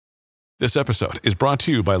This episode is brought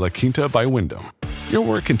to you by La Quinta by Wyndham. Your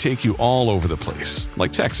work can take you all over the place,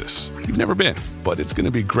 like Texas. You've never been, but it's going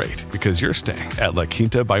to be great because you're staying at La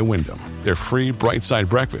Quinta by Wyndham. Their free Bright Side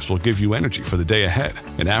breakfast will give you energy for the day ahead.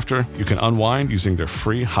 And after, you can unwind using their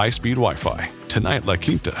free high-speed Wi-Fi. Tonight, La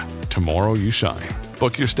Quinta. Tomorrow, you shine.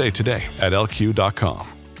 Book your stay today at lq.com.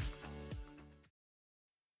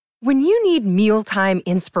 When you need mealtime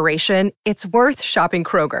inspiration, it's worth shopping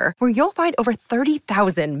Kroger, where you'll find over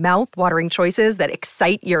 30,000 mouth-watering choices that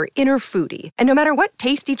excite your inner foodie. And no matter what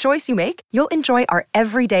tasty choice you make, you'll enjoy our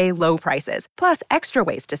everyday low prices, plus extra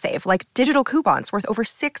ways to save, like digital coupons worth over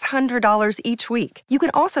 $600 each week. You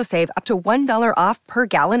can also save up to $1 off per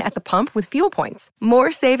gallon at the pump with fuel points.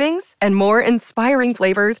 More savings and more inspiring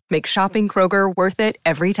flavors make shopping Kroger worth it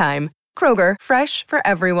every time. Kroger, fresh for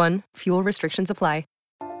everyone. Fuel restrictions apply.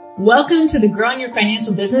 Welcome to the Growing Your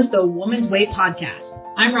Financial Business the Woman's Way podcast.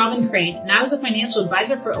 I'm Robin Crane, and I was a financial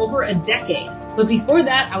advisor for over a decade. But before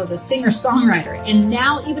that, I was a singer-songwriter. And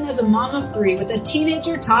now, even as a mom of three with a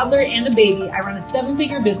teenager, toddler, and a baby, I run a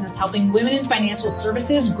 7-figure business helping women in financial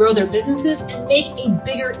services grow their businesses and make a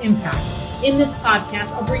bigger impact. In this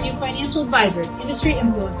podcast, I'll bring you financial advisors, industry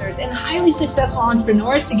influencers, and highly successful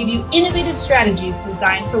entrepreneurs to give you innovative strategies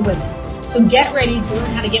designed for women. So get ready to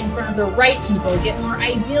learn how to get in front of the right people, get more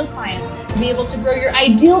ideal clients, and be able to grow your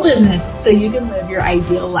ideal business so you can live your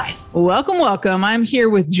ideal life. Welcome, welcome. I'm here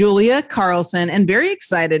with Julia Carlson and very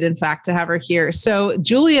excited, in fact, to have her here. So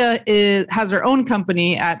Julia has her own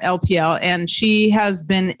company at LPL, and she has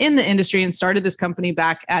been in the industry and started this company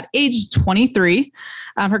back at age 23.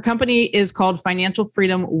 Her company is called Financial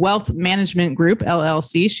Freedom Wealth Management Group,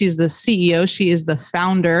 LLC. She's the CEO. She is the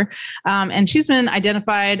founder. And she's been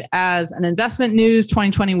identified as an Investment News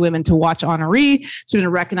 2020 Women to Watch honoree. She's been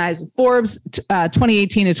recognized at Forbes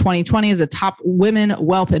 2018 to 2020 as a top women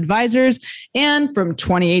wealth advisors. And from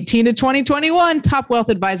 2018 to 2021, top wealth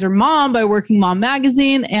advisor mom by Working Mom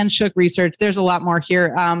Magazine and Shook Research. There's a lot more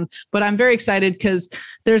here. But I'm very excited because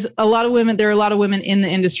there's a lot of women. There are a lot of women in the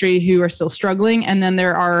industry who are still struggling. And then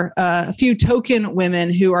there are a few token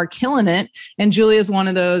women who are killing it. And Julia is one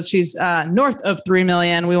of those. She's north of 3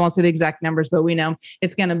 million. We won't say the exact numbers, but we know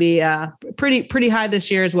it's going to be pretty high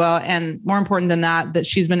this year as well. And more important than that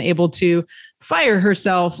she's been able to fire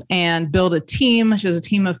herself and build a team. She has a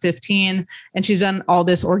team of 15, and she's done all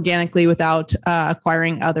this organically without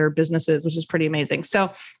acquiring other businesses, which is pretty amazing.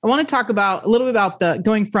 So I want to talk about a little bit about the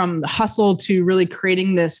going from the hustle to really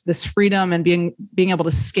creating this freedom and being able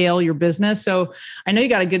to scale your business. So I know you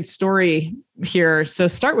got a good story here. So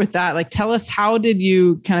start with that. Like, tell us, how did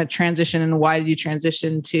you kind of transition and why did you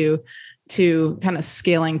transition to kind of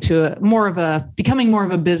scaling to becoming more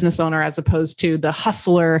of a business owner as opposed to the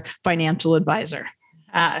hustler financial advisor?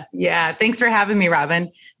 Yeah. Thanks for having me, Robin.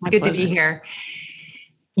 It's good to be here.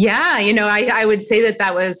 Yeah. I would say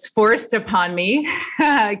that was forced upon me.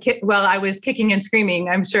 Well, I was kicking and screaming,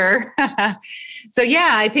 I'm sure. So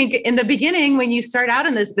yeah, I think in the beginning, when you start out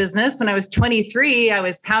in this business, when I was 23, I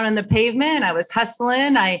was pounding the pavement. I was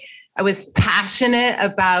hustling. I was passionate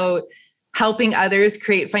about helping others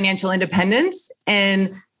create financial independence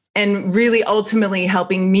and really ultimately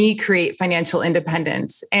helping me create financial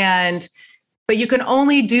independence. But you can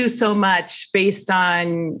only do so much based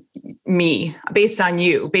on me, based on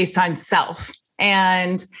you, based on self.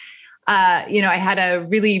 And, I had a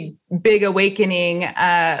really big awakening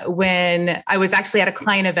when I was actually at a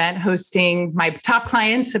client event hosting my top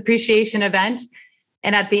clients appreciation event.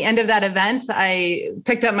 And at the end of that event, I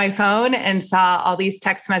picked up my phone and saw all these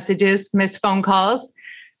text messages, missed phone calls.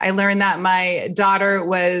 I learned that my daughter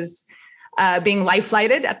was being life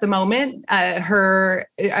flighted at the moment.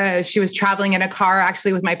 She was traveling in a car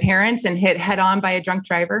actually with my parents and hit head on by a drunk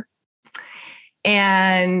driver.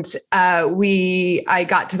 And I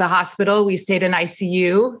got to the hospital. We stayed in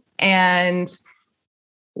ICU, and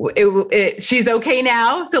she's okay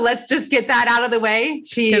now. So let's just get that out of the way.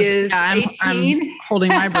 She is 18. I'm holding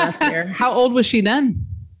my breath here. How old was she then?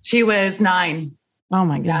 She was 9. Oh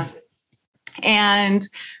my gosh. And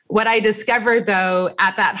what I discovered though,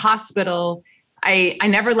 at that hospital, I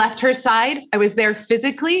never left her side. I was there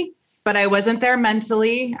physically, but I wasn't there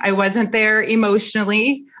mentally. I wasn't there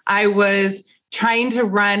emotionally. I was trying to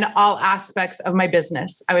run all aspects of my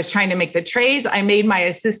business. I was trying to make the trades. I made my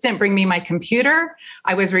assistant bring me my computer.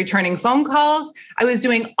 I was returning phone calls. I was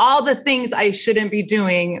doing all the things I shouldn't be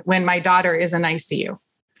doing when my daughter is in ICU.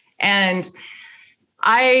 And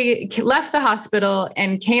I left the hospital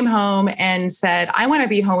and came home and said, I want to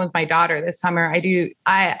be home with my daughter this summer. I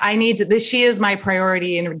need to, she is my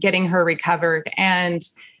priority in getting her recovered. And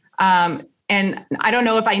I don't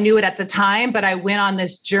know if I knew it at the time, but I went on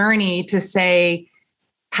this journey to say,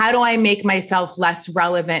 how do I make myself less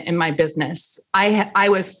relevant in my business? I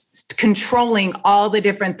was controlling all the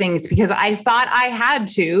different things because I thought I had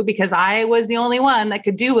to, because I was the only one that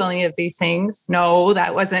could do any of these things. No,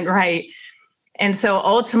 that wasn't right. And so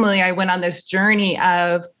ultimately I went on this journey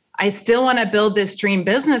of, I still want to build this dream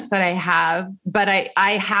business that I have, but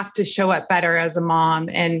I have to show up better as a mom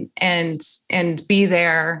and be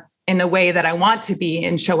there in the way that I want to be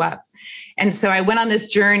and show up. And so I went on this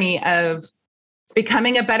journey of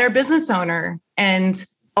becoming a better business owner, and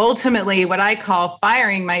ultimately what I call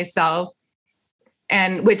firing myself,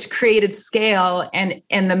 and which created scale and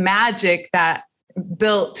the magic that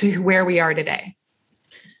built to where we are today.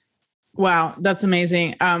 Wow, that's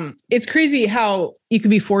amazing. It's crazy how you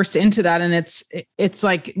could be forced into that. And it's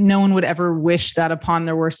like no one would ever wish that upon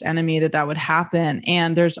their worst enemy, that would happen.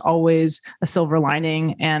 And there's always a silver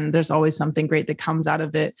lining, and there's always something great that comes out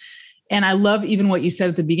of it. And I love even what you said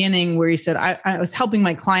at the beginning, where you said, I was helping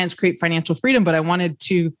my clients create financial freedom, but I wanted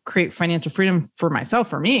to create financial freedom for myself,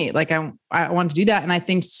 for me. Like I wanted to do that. And I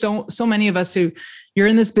think so many of us who, you're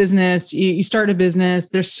in this business, you start a business,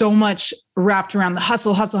 there's so much wrapped around the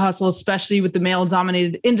hustle, especially with the male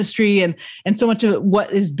dominated industry. And so much of what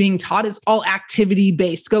is being taught is all activity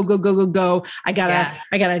based. Go. I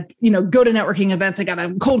gotta, go to networking events. I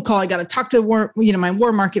gotta cold call. I gotta talk to my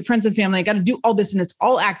warm market friends and family. I gotta do all this, and it's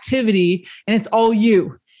all activity and it's all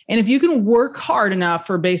you. And if you can work hard enough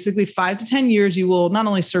for basically 5 to 10 years, you will not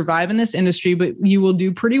only survive in this industry, but you will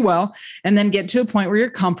do pretty well, and then get to a point where you're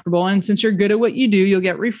comfortable. And since you're good at what you do, you'll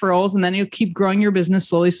get referrals, and then you'll keep growing your business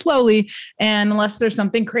slowly. And unless there's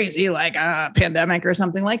something crazy like a pandemic or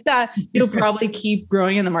something like that, you'll probably keep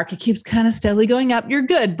growing and the market keeps kind of steadily going up. You're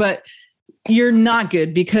good, but you're not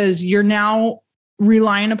good because you're now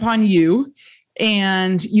relying upon you.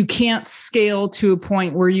 And you can't scale to a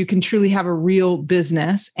point where you can truly have a real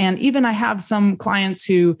business. And even I have some clients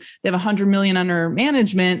who they have 100 million under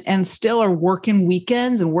management and still are working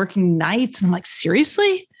weekends and working nights. And I'm like,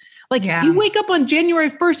 seriously? Like you wake up on January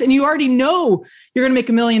 1st and you already know you're going to make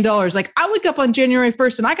 $1 million. Like I wake up on January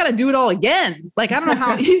 1st and I got to do it all again. Like, I don't know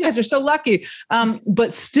how you guys are so lucky.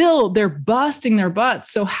 But still they're busting their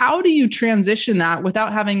butts. So how do you transition that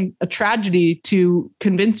without having a tragedy to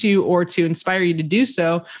convince you or to inspire you to do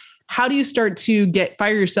so? How do you start to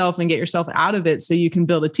fire yourself and get yourself out of it so you can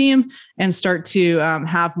build a team and start to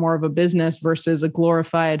have more of a business versus a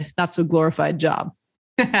not so glorified job?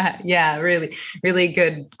 Yeah, really, really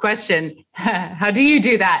good question. How do you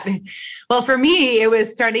do that? Well, for me, it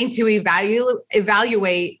was starting to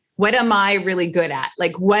evaluate what am I really good at?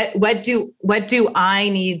 Like what do I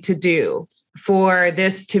need to do for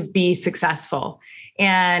this to be successful?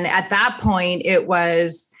 And at that point, it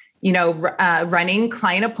was, running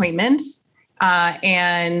client appointments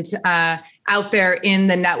and out there in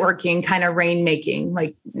the networking kind of rainmaking,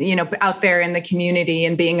 like, out there in the community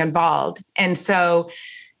and being involved. And so,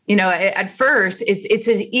 at first it's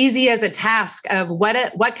as easy as a task of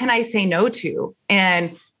what can I say no to?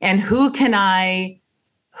 And who can I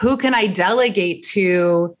delegate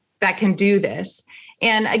to that can do this?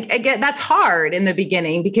 And again, that's hard in the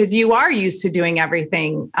beginning because you are used to doing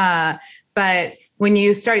everything. But when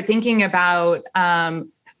you start thinking about,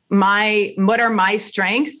 what are my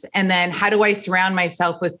strengths? And then how do I surround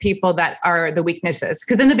myself with people that are the weaknesses?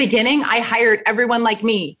 Because in the beginning, I hired everyone like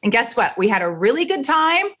me. And guess what? We had a really good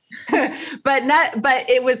time, but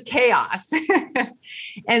it was chaos.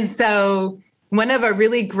 And so one of a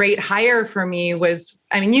really great hire for me was,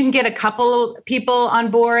 you can get a couple of people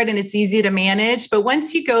on board and it's easy to manage, but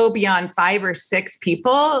once you go beyond 5 or 6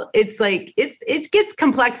 people, it's like, it gets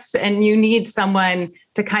complex and you need someone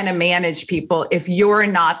to kind of manage people if you're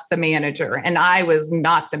not the manager. And I was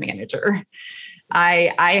not the manager.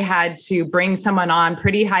 I had to bring someone on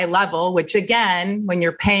pretty high level, which again, when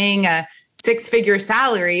you're paying a 6-figure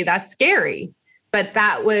salary, that's scary. But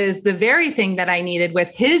that was the very thing that I needed with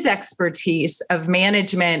his expertise of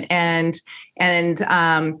management and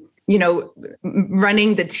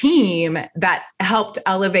running the team that helped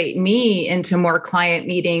elevate me into more client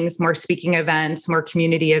meetings, more speaking events, more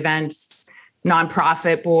community events,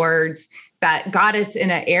 nonprofit boards that got us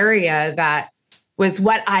in an area that was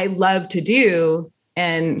what I love to do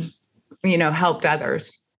and, helped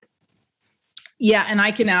others. Yeah. And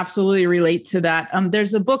I can absolutely relate to that.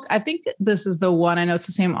 There's a book, I think this is the one, I know it's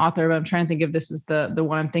the same author, but I'm trying to think if this is the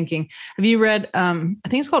one I'm thinking. Have you read, I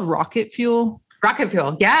think it's called Rocket Fuel? Rocket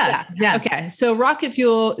Fuel. Yeah. Okay. So Rocket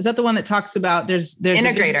Fuel, is that the one that talks about there's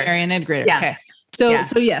integrator. Integrator. Yeah. Okay. So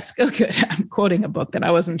yes. Oh, good. I'm quoting a book that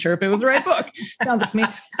I wasn't sure if it was the right book. Sounds like me.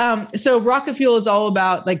 So Rocket Fuel is all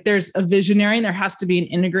about like, there's a visionary and there has to be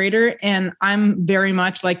an integrator. And I'm very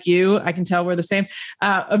much like you. I can tell we're the same,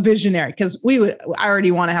 a visionary, because I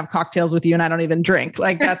already want to have cocktails with you and I don't even drink.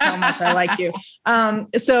 Like that's how much I like you.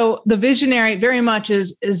 So the visionary very much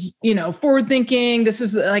is, forward thinking. This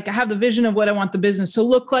is like, I have the vision of what I want the business to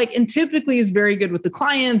look like, and typically is very good with the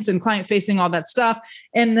clients and client facing, all that stuff.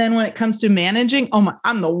 And then when it comes to managing,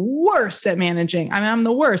 I'm the worst at managing. I mean, I'm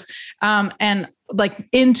the worst. And like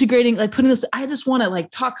integrating, like putting this, I just want to like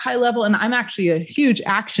talk high level, and I'm actually a huge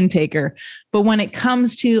action taker. But when it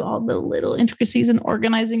comes to all the little intricacies and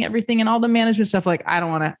organizing everything and all the management stuff, like I don't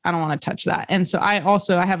want to touch that. And so I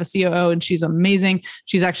have a COO, and she's amazing.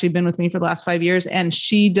 She's actually been with me for the last 5 years, and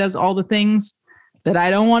she does all the things that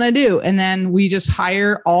I don't want to do. And then we just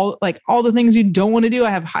hire all the things you don't want to do.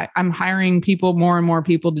 I'm hiring people, more and more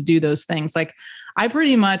people to do those things. Like I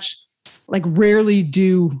pretty much like rarely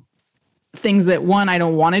do things that I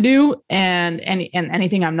don't want to do, and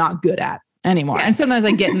anything I'm not good at anymore. Yes. And sometimes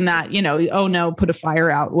I get in that, oh no, put a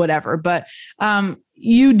fire out, whatever. But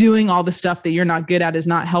you doing all the stuff that you're not good at is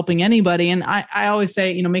not helping anybody. And I always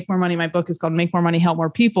say, make more money. My book is called Make More Money, Help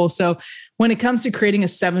More People. So when it comes to creating a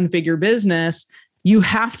 7-figure business, you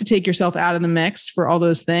have to take yourself out of the mix for all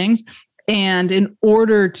those things. And in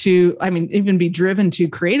order to, even be driven to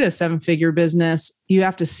create a 7-figure business, you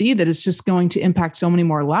have to see that it's just going to impact so many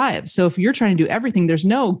more lives. So if you're trying to do everything, there's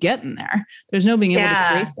no getting there. There's no being able to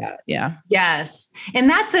create that. Yeah. Yes. And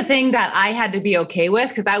that's the thing that I had to be okay with,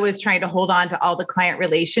 because I was trying to hold on to all the client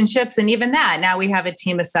relationships. And even that, now we have a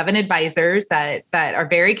team of 7 advisors that are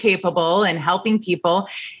very capable in helping people.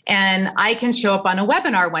 And I can show up on a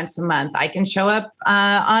webinar once a month. I can show up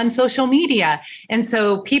on social media. And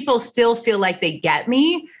so people still feel like they get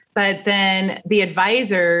me, but then the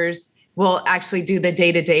advisors will actually do the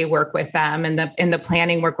day-to-day work with them and the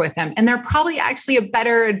planning work with them. And they're probably actually a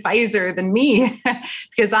better advisor than me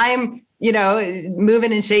because I'm,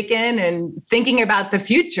 moving and shaking and thinking about the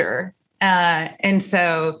future. And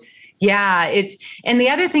so, yeah, and the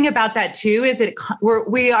other thing about that too, is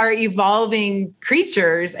we are evolving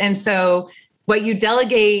creatures. And so what you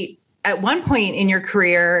delegate at one point in your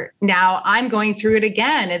career, now I'm going through it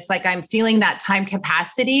again. It's like I'm feeling that time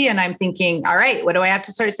capacity and I'm thinking, all right, what do I have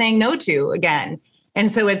to start saying no to again?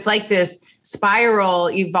 And so it's like this spiral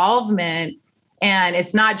evolvement, and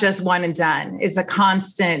it's not just one and done. It's a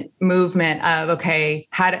constant movement of, okay,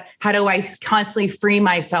 how do I constantly free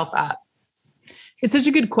myself up? It's such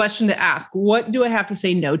a good question to ask. What do I have to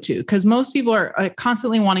say no to? Because most people are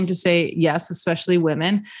constantly wanting to say yes, especially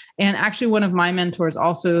women. And actually, one of my mentors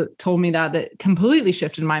also told me that completely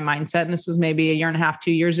shifted my mindset. And this was maybe 1.5 years,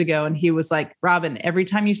 2 years ago. And he was like, Robin, every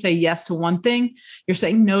time you say yes to one thing, you're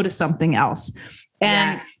saying no to something else.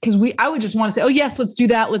 And because I would just want to say, oh yes, let's do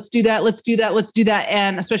that. Let's do that. Let's do that. Let's do that.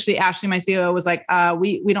 And especially Ashley, my COO, was like,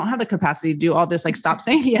 we don't have the capacity to do all this. Like, stop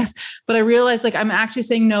saying yes. But I realized like, I'm actually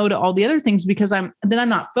saying no to all the other things because I'm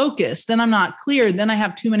not focused. Then I'm not clear. Then I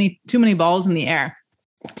have too many balls in the air.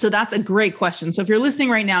 So that's a great question. So if you're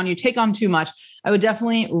listening right now and you take on too much, I would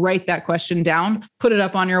definitely write that question down, put it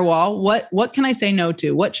up on your wall. What can I say no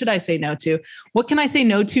to? What should I say no to? What can I say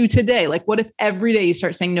no to today? Like, what if every day you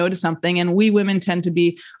start saying no to something? And we women tend to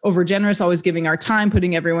be over generous, always giving our time,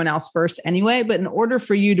 putting everyone else first anyway. But in order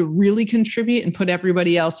for you to really contribute and put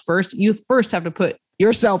everybody else first, you first have to put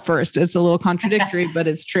yourself first. It's a little contradictory, but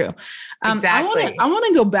it's true. Exactly. I want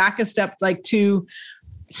to go back a step, like to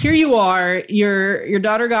here you are, your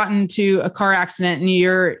daughter got into a car accident and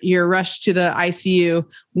you're rushed to the ICU.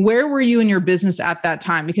 Where were you in your business at that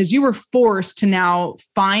time? Because you were forced to now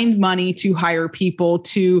find money to hire people,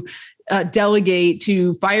 to delegate,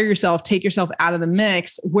 to fire yourself, take yourself out of the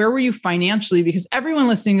mix. Where were you financially? Because everyone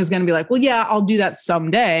listening is going to be like, well, yeah, I'll do that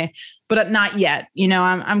someday, but not yet.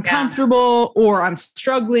 I'm comfortable, or I'm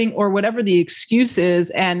struggling, or whatever the excuse is.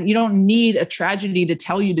 And you don't need a tragedy to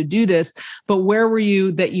tell you to do this. But where were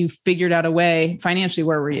you that you figured out a way financially?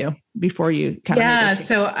 Where were you before you kind of?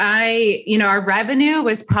 So our revenue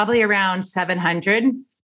was probably around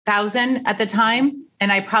 700,000 at the time.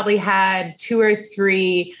 And I probably had 2 or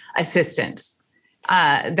 3 assistants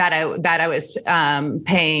that I was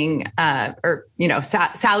paying,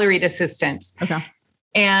 salaried assistants. Okay.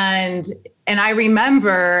 And I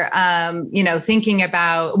remember, thinking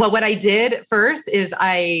about, well, what I did first is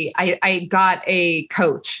I got a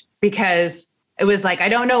coach, because it was like, I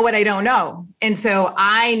don't know what I don't know. And so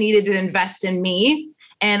I needed to invest in me.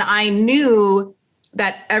 And I knew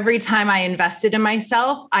that every time I invested in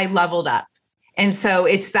myself, I leveled up. And so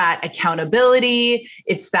it's that accountability.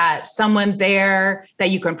 It's that someone there that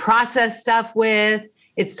you can process stuff with.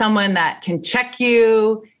 It's someone that can check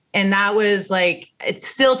you. And that was like, it's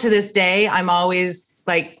still to this day, I'm always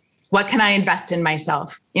like, what can I invest in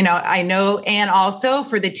myself? You know, I know, and also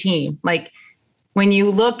for the team, like when you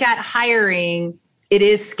look at hiring, it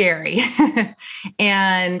is scary.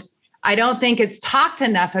 And I don't think it's talked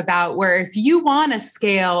enough about where if you want to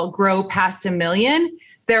scale, grow past 1 million,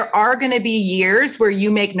 there are going to be years where you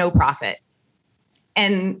make no profit.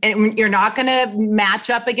 And you're not going to match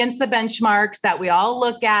up against the benchmarks that we all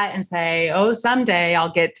look at and say, oh, someday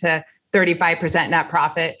I'll get to 35% net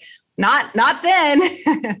profit. Not then,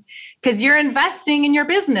 because you're investing in your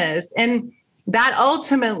business. And that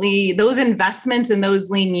ultimately, those investments in those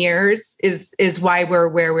lean years is why we're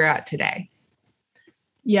where we're at today.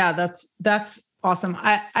 Yeah, that's awesome.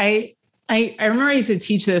 I remember I used to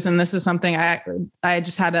teach this, and this is something I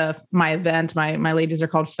just had my event. My ladies are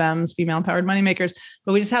called FEMS, Female Empowered Moneymakers,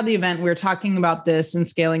 but we just had the event. We were talking about this and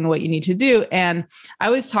scaling what you need to do. And I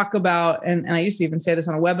always talk about, and I used to even say this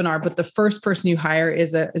on a webinar, but the first person you hire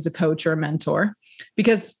is a coach or a mentor,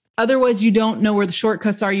 because otherwise you don't know where the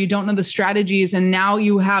shortcuts are. You don't know the strategies. And now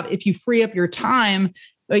if you free up your time,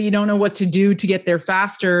 but you don't know what to do to get there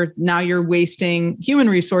faster, now you're wasting human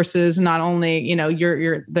resources, not only,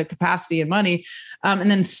 your the capacity and money. And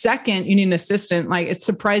then second, you need an assistant. Like, it's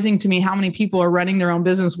surprising to me how many people are running their own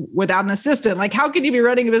business without an assistant. Like, how could you be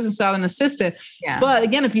running a business without an assistant? Yeah. But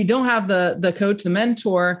again, if you don't have the coach, the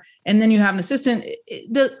mentor, and then you have an assistant,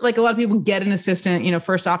 like a lot of people get an assistant,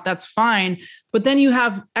 first off, that's fine. But then you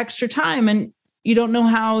have extra time and you don't know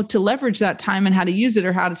how to leverage that time and how to use it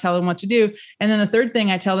or how to tell them what to do. And then the third thing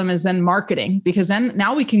I tell them is then marketing, because then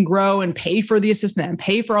now we can grow and pay for the assistant and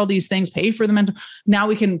pay for all these things, pay for the mentor. Now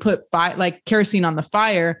we can put like kerosene on the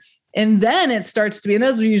fire. And then it starts to be, and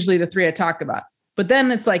those are usually the three I talk about. But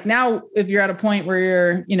then it's like, now if you're at a point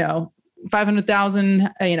where you're, 500,000,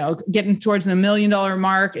 getting towards the $1 million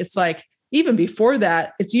mark, it's like, even before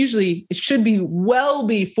that, it should be well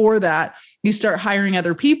before that, you start hiring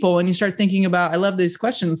other people and you start thinking about, I love these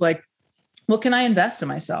questions, like, what can I invest in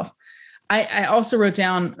myself? I also wrote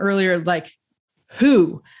down earlier, like,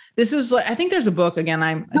 who? This is like, I think there's a book again.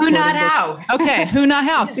 Who Not How. Okay. Who Not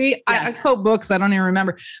How. See, yeah. I quote books. I don't even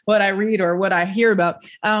remember what I read or what I hear about.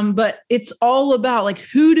 But it's all about like,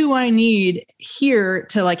 who do I need here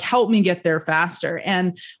to like help me get there faster?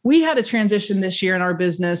 And we had a transition this year in our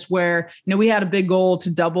business where, we had a big goal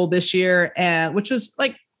to double this year, and which was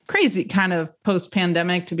like crazy kind of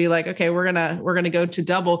post-pandemic to be like, okay, we're going to go to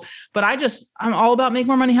double, but I'm all about make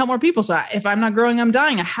more money, help more people. So if I'm not growing, I'm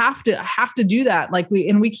dying. I have to do that. Like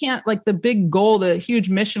we can't, like the big goal, the huge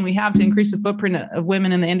mission we have to increase the footprint of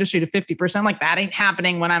women in the industry to 50%. Like that ain't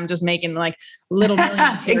happening when I'm just making like little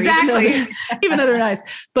millions here, exactly. even though they're nice.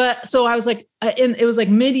 But so I was like, and it was like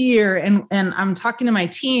mid-year and I'm talking to my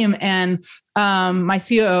team, and my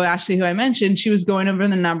COO, Ashley, who I mentioned, she was going over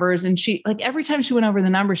the numbers, and she, like, every time she went over the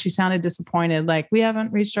numbers, she sounded disappointed. Like, we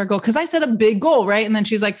haven't reached our goal. Cause I set a big goal. Right. And then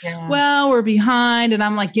she's like, well, we're behind. And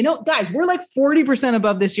I'm like, guys, we're like 40%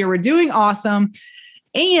 above this year. We're doing awesome.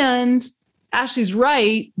 And Ashley's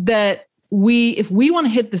right that if we want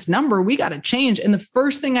to hit this number, we got to change. And the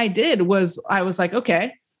first thing I did was I was like,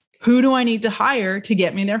 okay, who do I need to hire to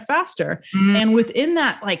get me there faster? Mm-hmm. And within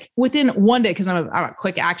that, like within one day, because I'm a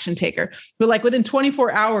quick action taker, but like within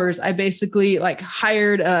 24 hours, I basically like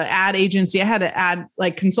hired an ad agency. I had an ad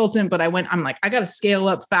like consultant, but I'm like, I got to scale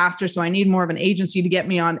up faster. So I need more of an agency to get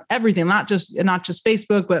me on everything, not just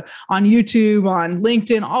Facebook, but on YouTube, on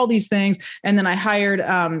LinkedIn, all these things. And then I hired,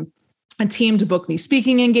 a team to book me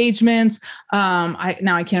speaking engagements.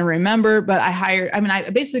 I can't remember, but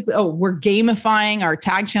we're gamifying our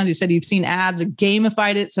tag channels. You said you've seen ads or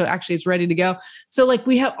gamified it. So actually it's ready to go. So like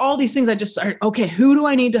we have all these things. I just started, okay, who do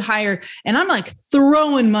I need to hire? And I'm like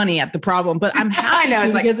throwing money at the problem, but I'm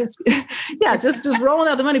happy because it's just rolling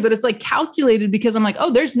out the money, but it's like calculated because I'm like,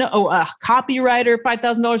 there's no copywriter,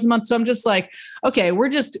 $5,000 a month. So I'm just like, okay,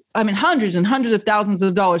 hundreds and hundreds of thousands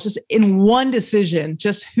of dollars just in one decision.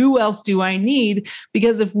 Just who else do I need?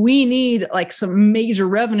 Because if we need like some major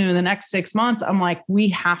revenue in the next 6 months, I'm like, we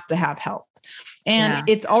have to have help. And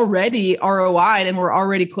it's already ROI'd and we're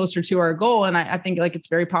already closer to our goal. And I think like it's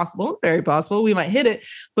very possible we might hit it.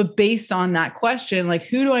 But based on that question, like,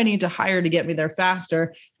 who do I need to hire to get me there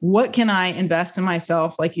faster? What can I invest in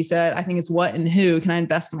myself? Like you said, I think it's what and who can I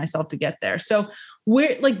invest in myself to get there? So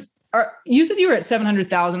you said you were at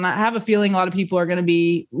 700,000. I have a feeling a lot of people are going to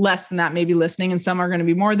be less than that, maybe listening, and some are going to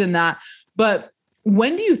be more than that. But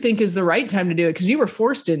when do you think is the right time to do it? Because you were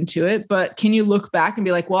forced into it, but can you look back and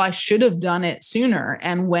be like, well, I should have done it sooner?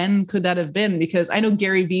 And when could that have been? Because I know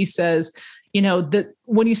Gary Vee says, that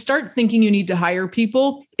when you start thinking you need to hire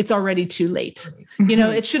people, it's already too late.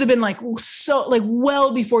 It should have been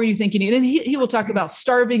well before you think you need. And he will talk about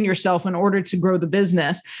starving yourself in order to grow the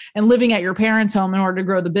business and living at your parents' home in order to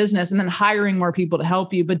grow the business and then hiring more people to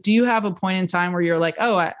help you. But do you have a point in time where you're like,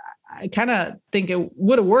 oh, I kind of think it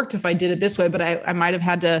would have worked if I did it this way, but I might have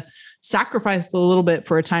had to sacrifice a little bit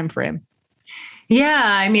for a time frame? Yeah.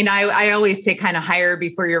 I mean, I always say kind of hire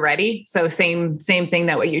before you're ready. So same thing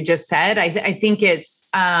that what you just said. I think it's,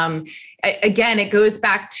 again, it goes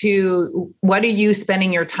back to what are you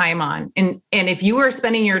spending your time on? And if you are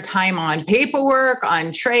spending your time on paperwork,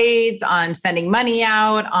 on trades, on sending money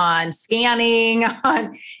out, on scanning,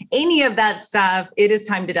 on any of that stuff, it is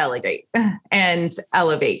time to delegate and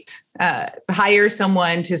elevate. Hire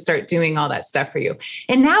someone to start doing all that stuff for you.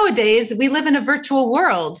 And nowadays we live in a virtual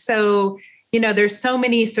world. So there's so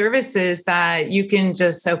many services that you can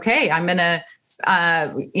just, okay, I'm going to,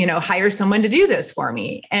 hire someone to do this for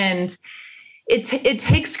me. And it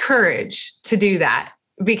takes courage to do that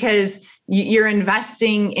because you're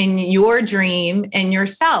investing in your dream and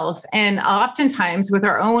yourself. And oftentimes with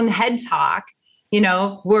our own head talk,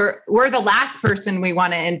 we're the last person we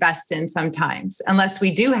want to invest in sometimes, unless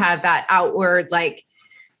we do have that outward, like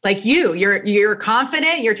you're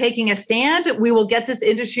confident, you're taking a stand. We will get this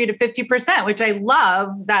industry to 50%, which I love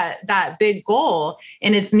that big goal,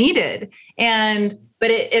 and it's needed. But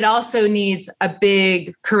it also needs a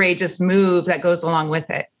big, courageous move that goes along with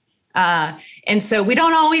it. And so we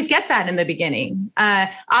don't always get that in the beginning.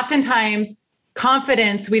 Oftentimes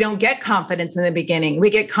confidence, we don't get confidence in the beginning. We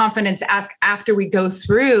get confidence after we go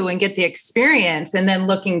through and get the experience. And then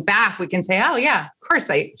looking back, we can say, oh yeah, of course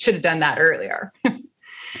I should have done that earlier.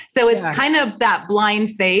 So it's kind of that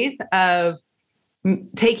blind faith of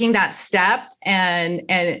taking that step and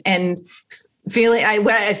feeling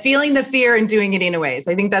the fear and doing it anyways.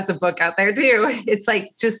 I think that's a book out there too. It's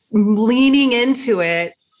like just leaning into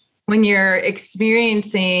it when you're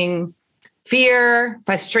experiencing fear,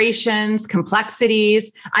 frustrations,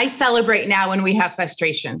 complexities. I celebrate now when we have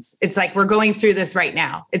frustrations. It's like, we're going through this right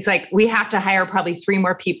now. It's like, we have to hire probably 3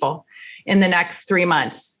 more people in the next 3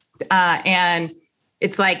 months. And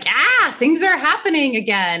it's like, things are happening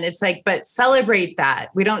again. It's like, but celebrate that.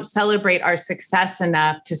 We don't celebrate our success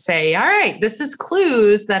enough to say, all right, this is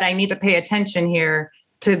clues that I need to pay attention here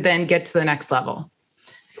to then get to the next level.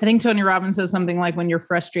 I think Tony Robbins says something like, when you're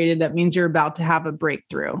frustrated, that means you're about to have a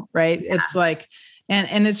breakthrough, right? Yeah. It's like,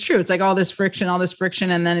 and it's true. It's like all this friction,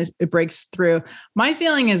 and then it breaks through. My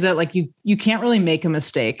feeling is that like you can't really make a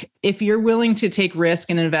mistake. If you're willing to take risk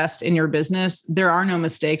and invest in your business, there are no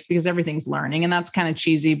mistakes because everything's learning, and that's kind of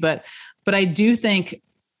cheesy, but I do think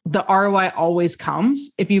the ROI always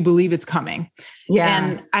comes if you believe it's coming. Yeah.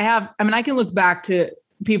 And I can look back to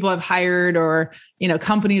people I've hired or,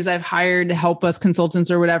 companies I've hired to help us,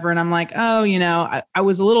 consultants or whatever. And I'm like, oh, I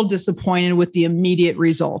was a little disappointed with the immediate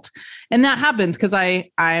result. And that happens because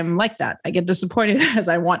I'm like that. I get disappointed as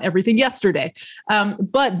I want everything yesterday.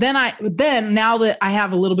 But then now that I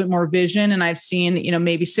have a little bit more vision and I've seen,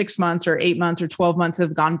 maybe 6 months or 8 months or 12 months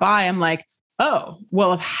have gone by, I'm like, oh,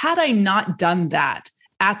 well, had I not done that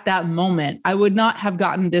at that moment, I would not have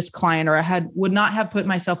gotten this client, or would not have put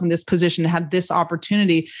myself in this position, had this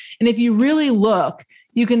opportunity. And if you really look,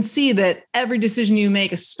 you can see that every decision you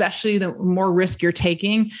make, especially the more risk you're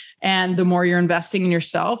taking and the more you're investing in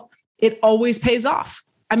yourself, it always pays off.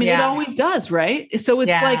 I mean, It always does, right? So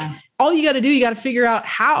it's like, all you got to do, you got to figure out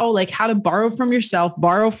how to borrow from yourself,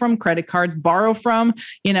 borrow from credit cards, borrow from,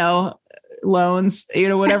 loans,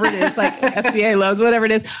 whatever it is, like SBA loans, whatever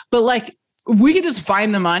it is. But like, we could just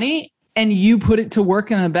find the money and you put it to work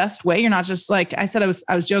in the best way. You're not just like, I said, I was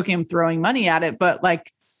joking, I'm throwing money at it, but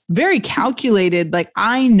like very calculated. Like,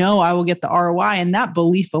 I know I will get the ROI, and that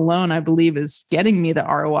belief alone, I believe, is getting me the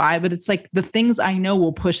ROI, but it's like the things I know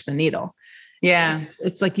will push the needle. Yeah.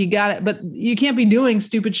 It's like, you got it, but you can't be doing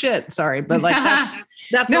stupid shit. Sorry. But like,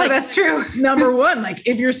 that's no, that's true. Number one, like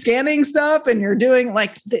if you're scanning stuff and you're doing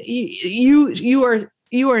like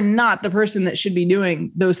you are not the person that should be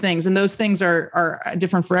doing those things. And those things are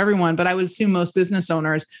different for everyone. But I would assume most business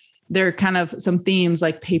owners, there are kind of some themes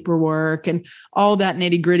like paperwork and all that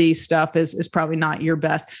nitty gritty stuff is probably not your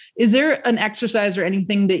best. Is there an exercise or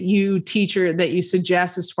anything that you teach or that you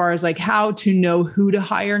suggest as far as like how to know who to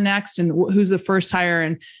hire next and who's the first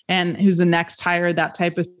hire and who's the next hire, that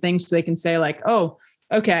type of thing, so they can say like, oh,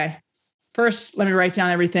 okay, first, let me write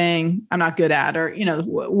down everything I'm not good at, or,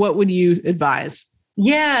 what would you advise?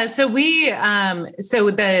 Yeah. So we have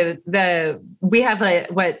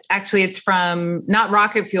it's from not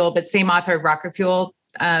Rocket Fuel, but same author of Rocket Fuel,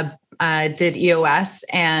 did EOS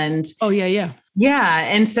and. Oh yeah. Yeah.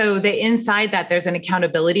 And so inside that there's an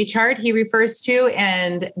accountability chart he refers to,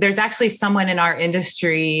 and there's actually someone in our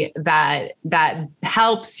industry that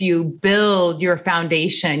helps you build your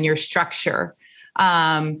foundation, your structure.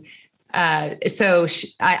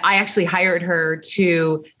 I actually hired her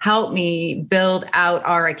to help me build out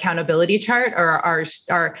our accountability chart, or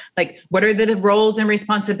our like, what are the roles and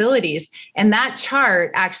responsibilities? And that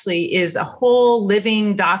chart actually is a whole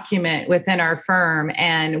living document within our firm.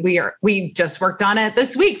 And we just worked on it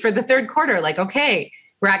this week for the third quarter. Like, okay,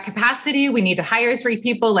 we're at capacity. We need to hire 3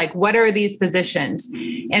 people. Like, what are these positions?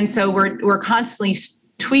 And so we're constantly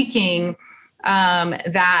tweaking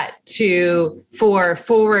that for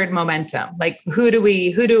forward momentum. Like, who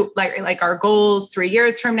do like our goals 3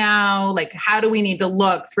 years from now, like how do we need to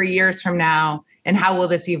look 3 years from now, and how will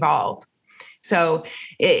this evolve? So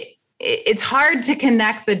it's hard to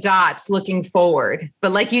connect the dots looking forward,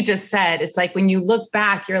 but like you just said, it's like when you look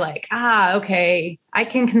back, you're like, okay, I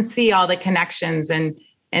can see all the connections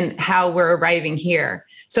and how we're arriving here.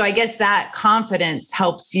 So I guess that confidence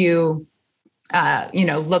helps you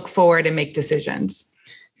look forward and make decisions.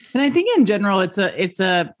 And I think in general, it's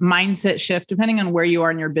a mindset shift, depending on where you are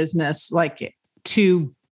in your business, like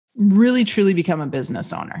to really truly become a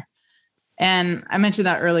business owner. And I mentioned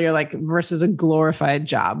that earlier, like versus a glorified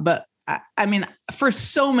job. But I mean, for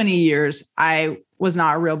so many years, I was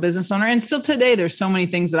not a real business owner. And still today, there's so many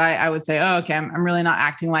things that I would say, oh, okay, I'm really not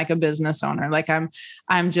acting like a business owner. Like I'm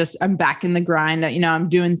back in the grind, I'm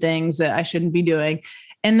doing things that I shouldn't be doing.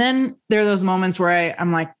 And then there are those moments where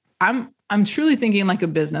I'm like, I'm truly thinking like a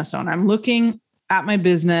business owner. I'm looking at my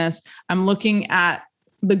business. I'm looking at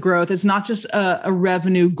the growth. It's not just a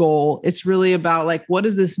revenue goal. It's really about like, what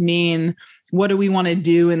does this mean? What do we want to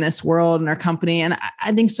do in this world and our company? And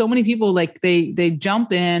I think so many people, like they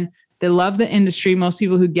jump in, they love the industry. Most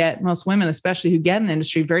women, especially who get in the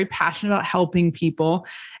industry, very passionate about helping people.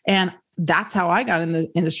 And that's how I got in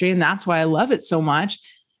the industry. And that's why I love it so much.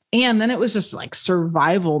 And then it was just like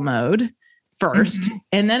survival mode first. Mm-hmm.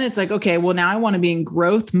 And then it's like, okay, well, now I want to be in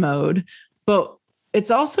growth mode. But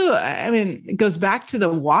it's also, it goes back to the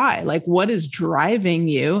why, like what is driving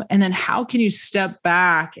you? And then how can you step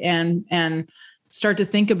back and start to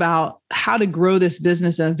think about how to grow this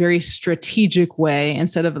business in a very strategic way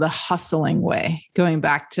instead of the hustling way, going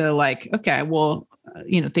back to like, okay, well,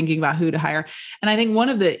 thinking about who to hire. And I think one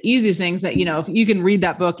of the easiest things that, if you can read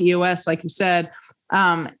that book, EOS, like you said,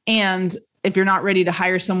 and if you're not ready to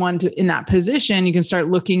hire someone in that position, you can start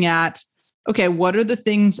looking at, okay, what are the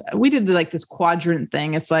things we did, like this quadrant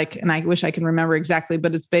thing. It's like, and I wish I can remember exactly,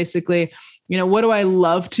 but it's basically, what do I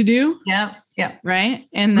love to do? Yeah. Yeah. Right.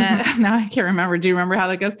 And then now I can't remember. Do you remember how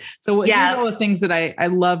that goes? So here's all the things that I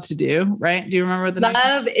love to do. Right. Do you remember the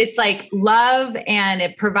love? It's like love, and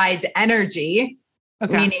it provides energy.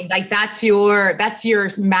 Okay. Meaning like that's your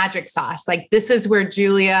magic sauce. Like this is where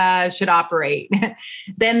Julia should operate.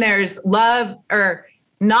 Then there's love or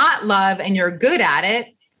not love, and you're good at it,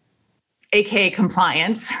 aka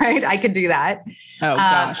compliance, right? I could do that. Oh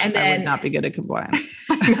gosh, and then, I would not be good at compliance.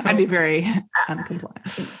 I'd be very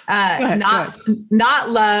uncompliant. Not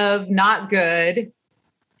love, not good.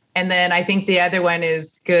 And then I think the other one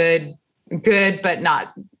is good, but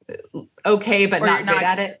not okay, but not good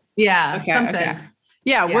at it. Yeah. Okay. Something. Okay.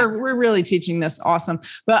 Yeah, we're really teaching this. Awesome.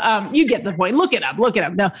 But you get the point. Look it up.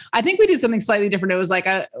 No, I think we did something slightly different. It was like,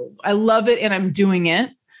 I love it and I'm doing it.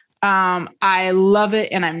 I love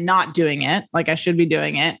it and I'm not doing it. Like I should be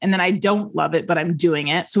doing it. And then I don't love it, but I'm doing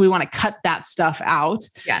it. So we want to cut that stuff out.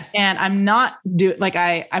 Yes. And I'm not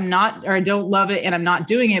I don't love it and I'm not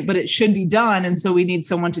doing it, but it should be done. And so we need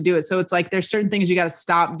someone to do it. So it's like, there's certain things you got to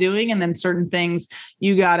stop doing. And then certain things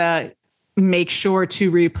you got to make sure to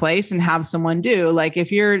replace and have someone do. Like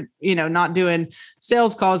if you're, not doing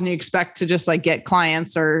sales calls and you expect to just like get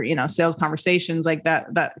clients or, sales conversations like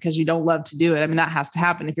that because you don't love to do it. I mean, that has to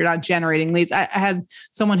happen if you're not generating leads. I had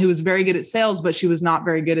someone who was very good at sales, but she was not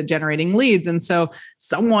very good at generating leads. And so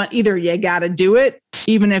either you got to do it,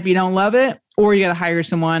 even if you don't love it, or you got to hire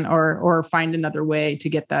someone or find another way to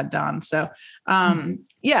get that done. So,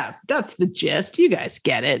 yeah, that's the gist. You guys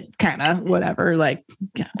get it, kind of whatever, like,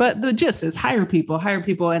 but the gist is hire people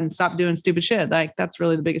and stop doing stupid shit. Like that's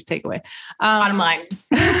really the biggest takeaway. Bottom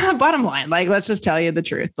line, like, let's just tell you the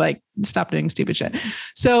truth, like stop doing stupid shit.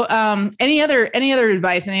 So, any other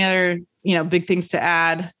advice, any other, big things to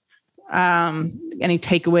add, any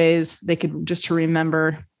takeaways they could just to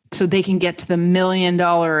remember so they can get to the $1 million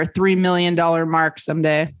or $3 million mark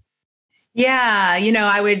someday? Yeah,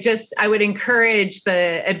 I would encourage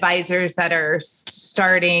the advisors that are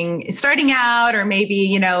starting out, or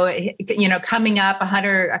maybe, coming up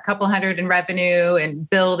a couple hundred in revenue and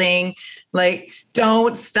building, like,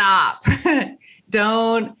 don't stop. I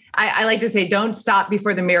like to say, don't stop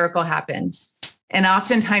before the miracle happens. And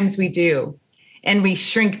oftentimes we do, and we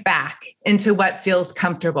shrink back into what feels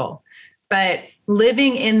comfortable. But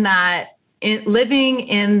living in that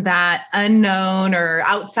unknown or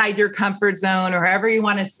outside your comfort zone, or however you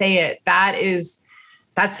want to say it,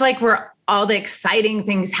 that's like where all the exciting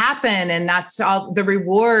things happen, and that's all the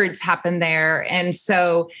rewards happen there. And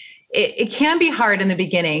so it can be hard in the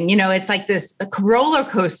beginning. It's like this roller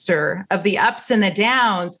coaster of the ups and the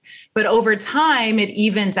downs, but over time it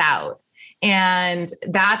evens out. And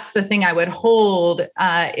that's the thing I would hold,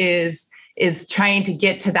 is trying to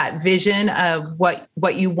get to that vision of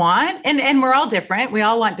what you want. And we're all different. We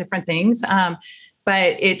all want different things.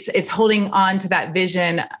 But it's holding on to that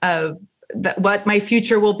vision of what my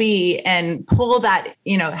future will be, and pull that,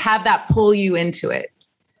 have that pull you into it.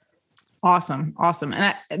 Awesome.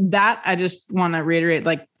 And I just want to reiterate,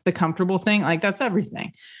 like, the comfortable thing, like, that's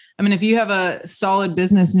everything. I mean, if you have a solid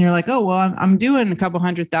business and you're like, oh, well, I'm doing a couple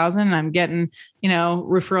 100,000 and I'm getting,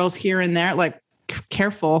 referrals here and there, like,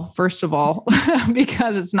 careful, first of all,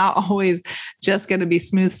 because it's not always just going to be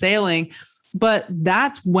smooth sailing. But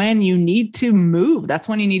that's when you need to move. That's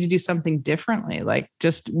when you need to do something differently. Like,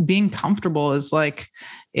 just being comfortable is like,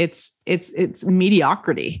 it's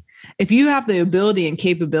mediocrity. If you have the ability and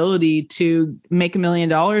capability to make $1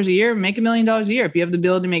 million a year, make $1 million a year. If you have the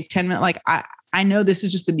ability to make 10 million, like, I know this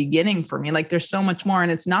is just the beginning for me. Like, there's so much more,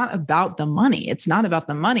 and it's not about the money. It's not about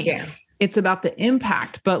the money. Yeah. It's about the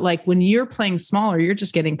impact. But like, when you're playing smaller, you're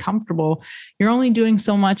just getting comfortable. You're only doing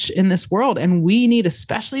so much in this world. And we need,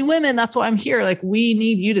 especially women, that's why I'm here. Like, we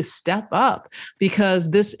need you to step up,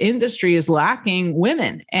 because this industry is lacking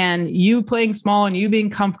women, and you playing small and you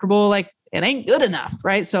being comfortable, like, it ain't good enough.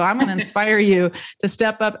 Right. So I'm going to inspire you to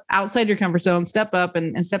step up outside your comfort zone, step up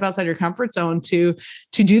and step outside your comfort zone to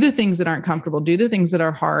do the things that aren't comfortable, do the things that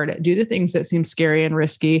are hard, do the things that seem scary and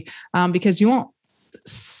risky, because you won't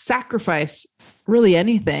sacrifice really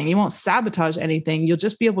anything. You won't sabotage anything. You'll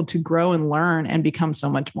just be able to grow and learn and become so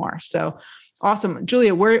much more. So awesome.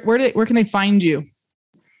 Julia, where can they find you?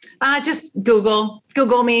 Just Google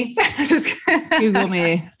me. Just Google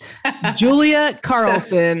me. Julia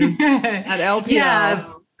Carlson at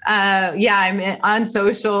LPL. Yeah, I'm on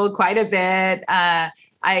social quite a bit.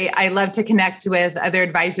 I love to connect with other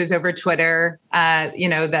advisors over Twitter.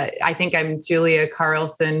 That I think I'm Julia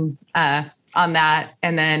Carlson on that.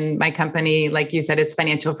 And then my company, like you said, is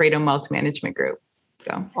Financial Freedom Wealth Management Group.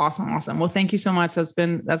 So awesome. Well, thank you so much. This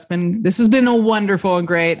has been a wonderful and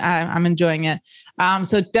great. I'm enjoying it.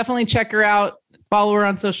 So definitely check her out, follow her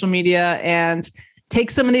on social media, and take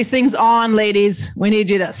some of these things on, ladies. We need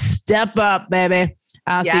you to step up, baby.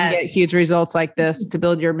 So you can get huge results like this to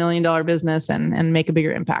build your $1 million business and make a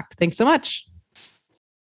bigger impact. Thanks so much.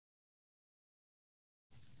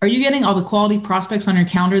 Are you getting all the quality prospects on your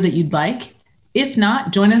calendar that you'd like? If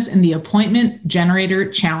not, join us in the Appointment Generator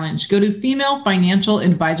Challenge. Go to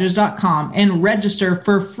FemaleFinancialAdvisors.com and register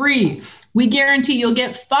for free. We guarantee you'll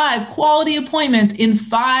get 5 quality appointments in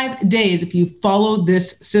 5 days if you follow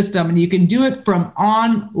this system, and you can do it from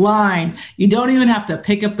online. You don't even have to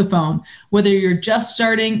pick up the phone. Whether you're just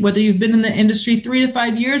starting, whether you've been in the industry 3 to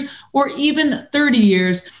 5 years, or even 30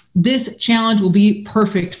 years, this challenge will be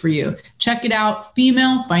perfect for you. Check it out,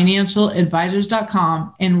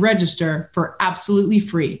 FemaleFinancialAdvisors.com, and register for absolutely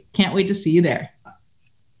free. Can't wait to see you there.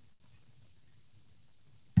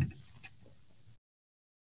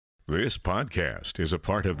 This podcast is a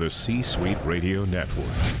part of the C-Suite Radio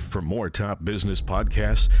Network. For more top business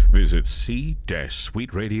podcasts, visit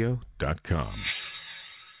c-suiteradio.com.